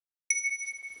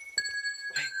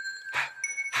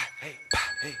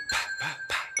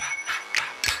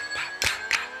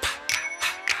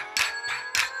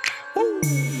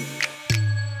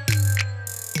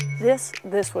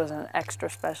This was an extra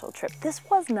special trip. This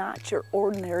was not your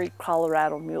ordinary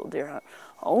Colorado mule deer hunt.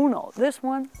 Oh no, this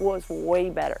one was way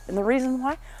better. And the reason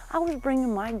why? I was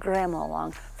bringing my grandma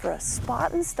along for a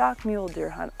spot and stalk mule deer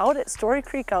hunt out at Story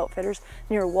Creek Outfitters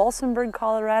near Walsenburg,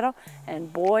 Colorado.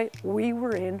 And boy, we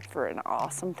were in for an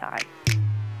awesome time.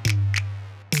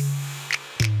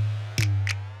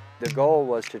 The goal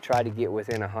was to try to get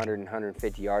within 100 and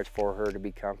 150 yards for her to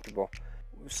be comfortable.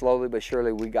 Slowly but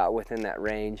surely we got within that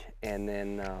range, and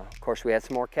then of course we had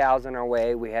some more cows in our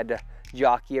way. We had to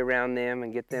jockey around them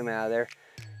and get them out of there,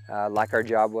 like our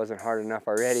job wasn't hard enough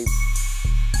already.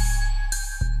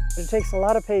 It takes a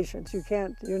lot of patience.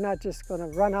 You're not just going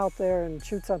to run out there and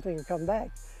shoot something and come back.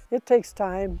 It takes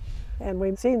time, and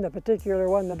we've seen the particular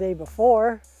one the day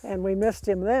before, and we missed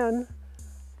him then,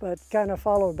 but kind of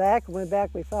followed back, went back.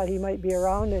 We thought he might be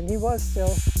around, and he was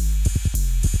still.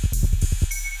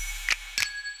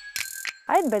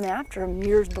 I'd been after him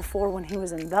years before when he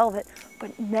was in velvet,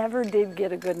 but never did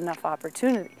get a good enough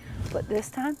opportunity. But this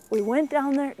time, we went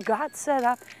down there, got set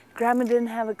up. Grandma didn't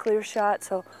have a clear shot,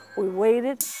 so we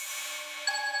waited.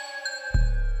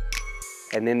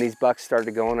 And then these bucks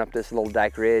started going up this little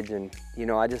dike ridge, and you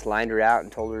know, I just lined her out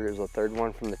and told her there was a third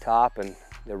one from the top, and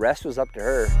the rest was up to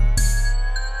her.